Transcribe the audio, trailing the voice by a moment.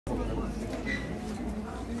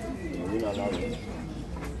Welcome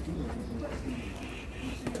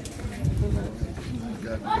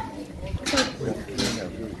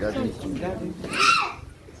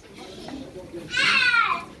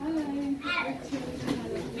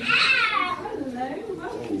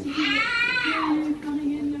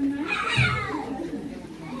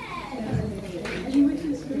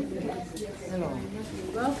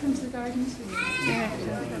to the garden.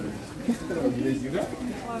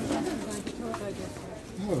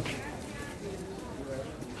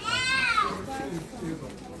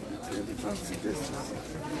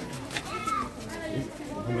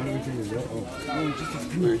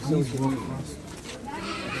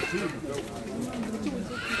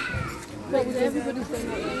 But everybody's going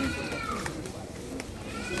to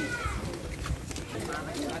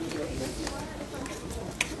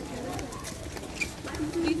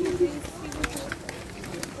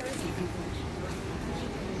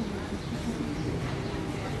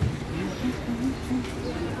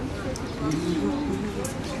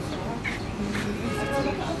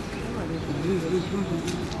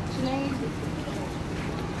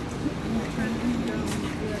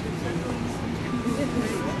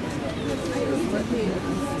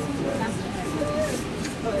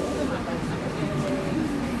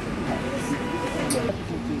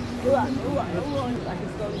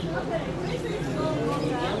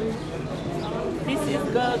This is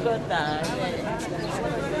Golgotha.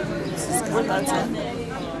 This is Golgotha.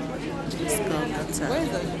 This is Golgotha.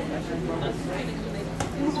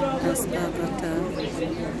 That's Golgotha.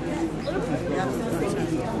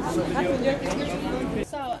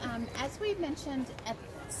 So, as we mentioned at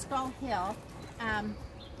Skull Hill,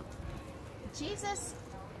 Jesus,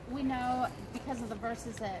 we know because of the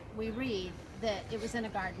verses that we read that it was in a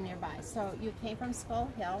garden nearby. So you came from Skull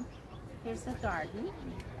Hill. Here's the garden,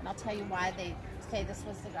 and I'll tell you why they say this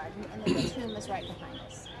was the garden. And then the tomb is right behind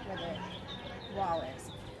us, where the wall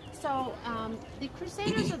is. So the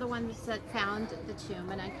Crusaders are the ones that found the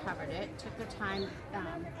tomb and uncovered it. Took their time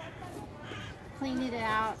cleaning it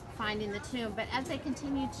out, finding the tomb. But as they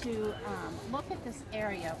continued to look at this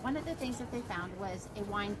area, one of the things that they found was a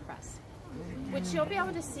wine press, which you'll be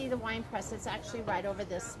able to see the wine press. It's actually right over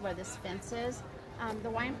this, where this fence is.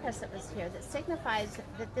 The wine press that was here, that signifies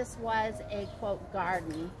that this was a, quote,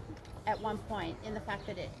 garden at one point, in the fact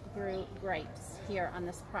that it grew grapes here on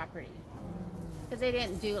this property. Because they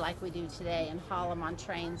didn't do like we do today and haul them on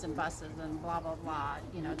trains and buses and blah, blah, blah,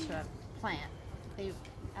 you know, to plant. They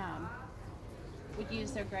would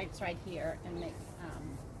use their grapes right here and make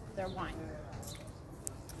their wine.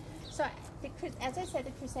 So, as I said,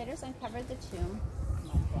 the Crusaders uncovered the tomb.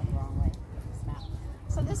 I'm going the wrong way with this map.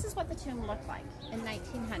 So this is what the tomb looked like in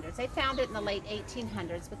 1900s. They found it in the late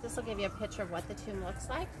 1800s, but this will give you a picture of what the tomb looks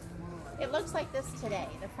like. It looks like this today.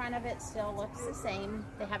 The front of it still looks the same.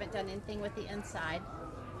 They haven't done anything with the inside,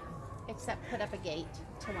 except put up a gate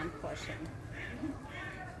to one portion.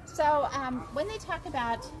 So when they talk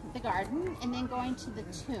about the garden and then going to the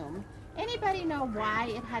tomb, anybody know why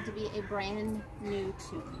it had to be a brand new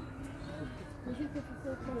tomb?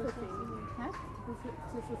 Huh? To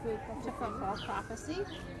fulfill prophecy.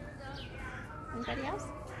 Anybody else?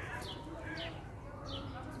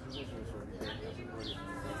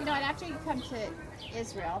 You know what, after you come to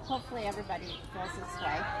Israel, hopefully everybody feels this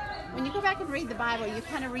way. When you go back and read the Bible, you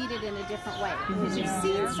kind of read it in a different way. Because you've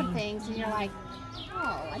seen some things and you're like,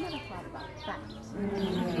 oh, I never thought about that.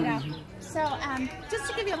 You know? So, just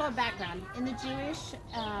to give you a little background, in the Jewish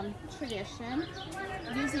tradition,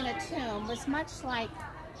 using a tomb was much like,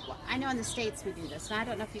 well, I know in the States we do this, and I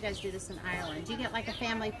don't know if you guys do this in Ireland. You get like a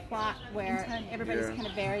family plot where everybody's kind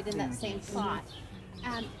of buried in that same plot.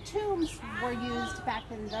 Tombs were used back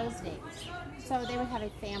in those days, so they would have a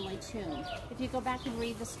family tomb. If you go back and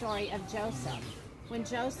read the story of Joseph, when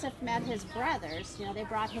Joseph met his brothers, you know, they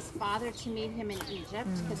brought his father to meet him in Egypt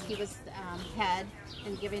because he was head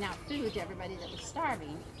and giving out food to everybody that was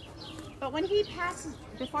starving. But when he passes,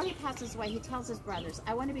 before he passes away, he tells his brothers,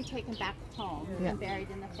 I want to be taken back home and buried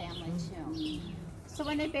in the family tomb. So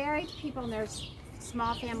when they buried people in their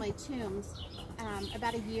small family tombs,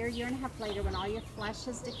 about a year and a half later, when all your flesh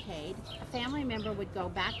has decayed, a family member would go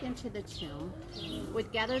back into the tomb,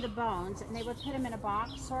 would gather the bones, and they would put them in a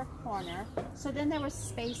box or a corner, so then there was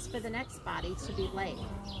space for the next body to be laid.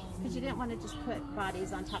 Because you didn't want to just put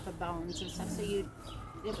bodies on top of bones and stuff, so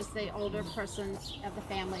it was the older person's of the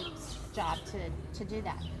family's job to do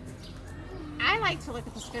that. I like to look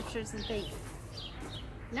at the scriptures and think,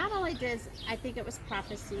 not only does, I think it was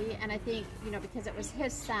prophecy, and I think, you know, because it was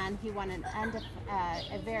his son, he wanted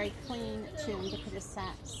a very clean tomb to put his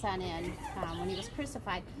son in when he was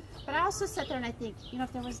crucified. But I also sit there and I think, you know,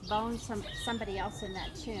 if there was bones from somebody else in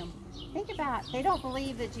that tomb, think about, they don't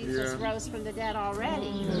believe that Jesus rose from the dead already.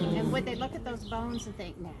 And would they look at those bones and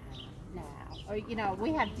think, nah. Or, you know,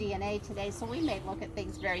 we have DNA today, so we may look at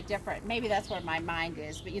things very different. Maybe that's where my mind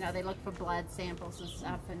is, but, you know, they look for blood samples and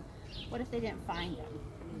stuff, and what if they didn't find them?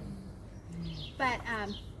 But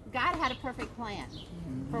God had a perfect plan.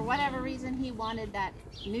 For whatever reason, he wanted that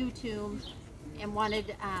new tomb and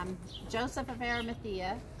wanted Joseph of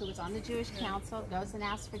Arimathea, who was on the Jewish council, goes and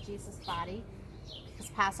asks for Jesus' body, because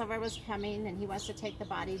Passover was coming, and he wants to take the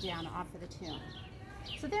body down off of the tomb.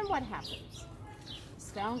 So then what happens?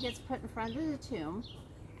 Stone gets put in front of the tomb,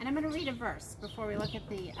 and I'm going to read a verse before we look at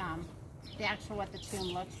the actual what the tomb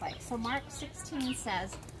looks like. So Mark 16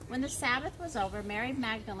 says, when the Sabbath was over, Mary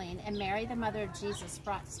Magdalene and Mary, the mother of Jesus,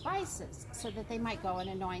 brought spices so that they might go and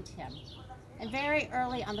anoint him. And very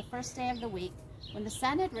early on the first day of the week, when the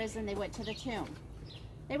sun had risen, they went to the tomb.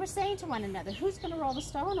 They were saying to one another, who's going to roll the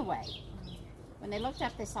stone away? When they looked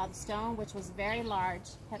up, they saw the stone, which was very large,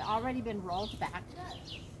 had already been rolled back.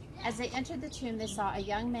 As they entered the tomb, they saw a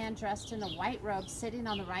young man dressed in a white robe sitting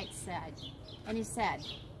on the right side. And he said,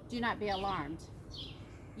 do not be alarmed.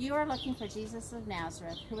 You are looking for Jesus of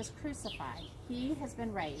Nazareth, who was crucified. He has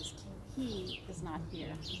been raised. He is not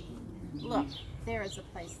here. Look, there is the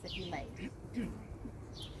place that he laid.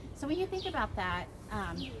 So when you think about that,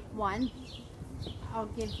 one, I'll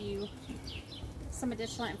give you some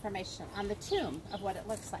additional information on the tomb of what it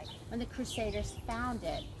looks like. When the Crusaders found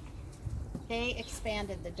it, they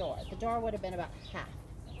expanded the door. The door would have been about half.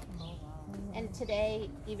 And today,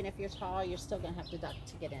 even if you're tall, you're still going to have to duck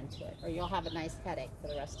to get into it, or you'll have a nice headache for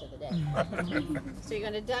the rest of the day. So you're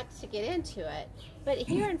going to duck to get into it. But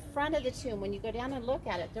here in front of the tomb, when you go down and look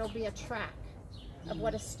at it, there'll be a track of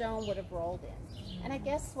what a stone would have rolled in. And I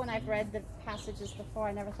guess when I've read the passages before,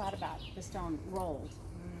 I never thought about the stone rolled.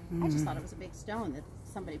 I just thought it was a big stone that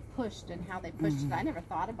somebody pushed and how they pushed it. I never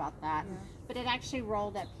thought about that. But it actually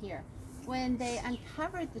rolled up here. When they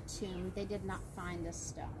uncovered the tomb, they did not find a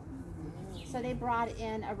stone. So they brought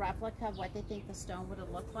in a replica of what they think the stone would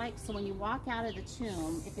have looked like. So when you walk out of the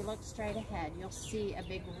tomb, if you look straight ahead, you'll see a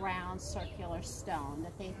big round circular stone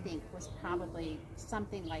that they think was probably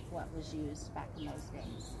something like what was used back in those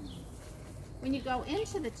days. When you go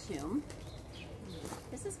into the tomb,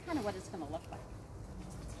 this is kind of what it's going to look like.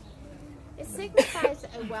 It signifies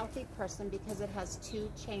a wealthy person because it has two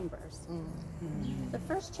chambers. The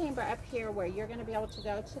first chamber up here where you're going to be able to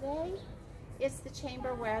go today is the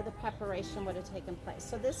chamber where the preparation would have taken place.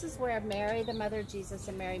 So this is where Mary, the mother of Jesus,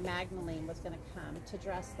 and Mary Magdalene was going to come to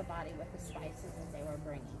dress the body with the spices that they were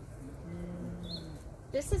bringing.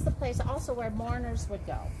 This is the place also where mourners would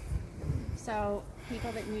go. So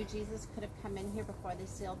people that knew Jesus could have come in here before they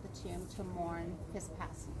sealed the tomb to mourn his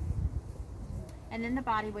passing. And then the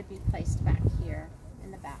body would be placed back here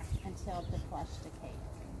in the back until the flesh decayed.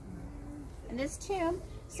 And this tomb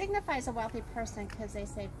signifies a wealthy person because they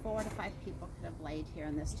say 4 to 5 people could have laid here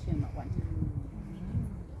in this tomb at one time.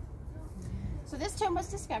 So this tomb was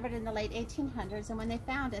discovered in the late 1800s, and when they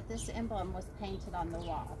found it, this emblem was painted on the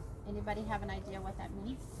wall. Anybody have an idea what that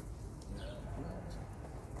means?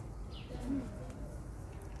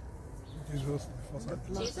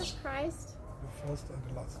 Jesus Christ, the first and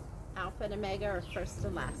the last. Alpha and Omega, or first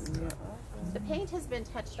and last. The paint has been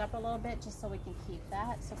touched up a little bit just so we can keep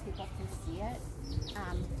that, so people can see it.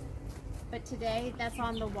 But today, that's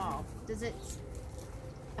on the wall. Does it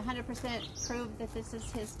 100% prove that this is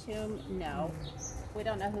his tomb? No. We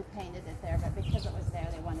don't know who painted it there, but because it was there,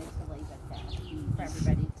 they wanted to leave it there for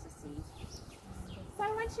everybody to see. So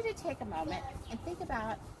I want you to take a moment and think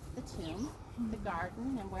about the tomb, the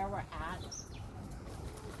garden, and where we're at.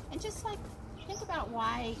 And just like, think about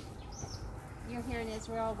why you're here in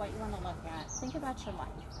Israel, what you want to look at. Think about your life.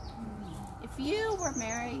 If you were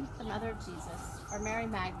Mary, the mother of Jesus, or Mary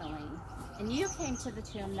Magdalene, and you came to the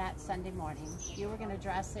tomb that Sunday morning, you were going to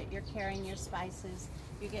dress it, you're carrying your spices,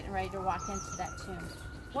 you're getting ready to walk into that tomb,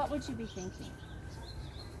 what would you be thinking?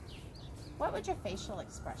 What would your facial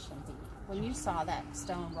expression be when you saw that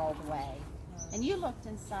stone rolled away and you looked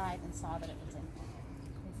inside and saw that it was empty?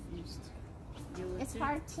 It's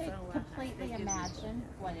hard to completely imagine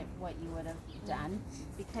what you would have done,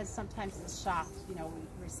 because sometimes in shock, you know,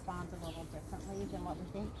 we respond a little differently than what we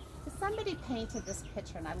think. But somebody painted this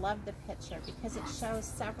picture, and I love the picture because it shows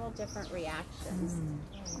several different reactions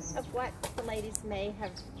of what the ladies may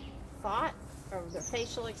have thought or their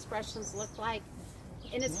facial expressions look like,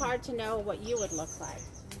 and it's hard to know what you would look like.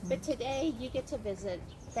 But today you get to visit,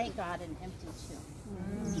 thank God, an empty tomb.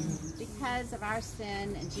 Because of our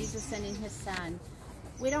sin and Jesus sending his son,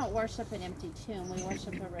 we don't worship an empty tomb, we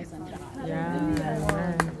worship a risen God.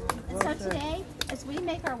 And so today, as we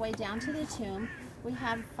make our way down to the tomb, we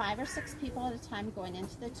have 5 or 6 people at a time going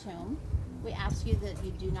into the tomb. We ask you that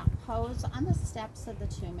you do not pose on the steps of the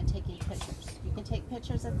tomb and taking pictures. You can take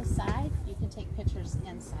pictures at the side, you can take pictures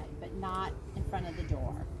inside, but not in front of the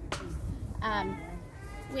door.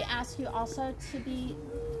 We ask you also to be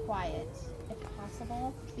quiet, if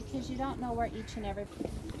possible, because you don't know where each and every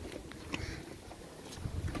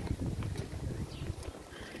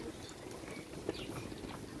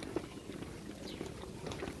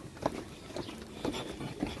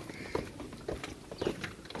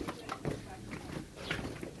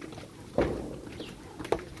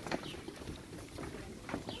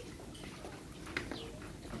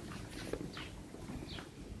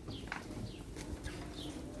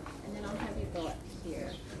go up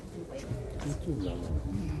here and wait.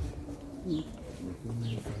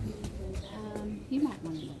 You might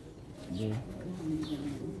want to look. Yeah.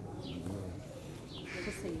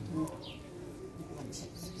 Just so you can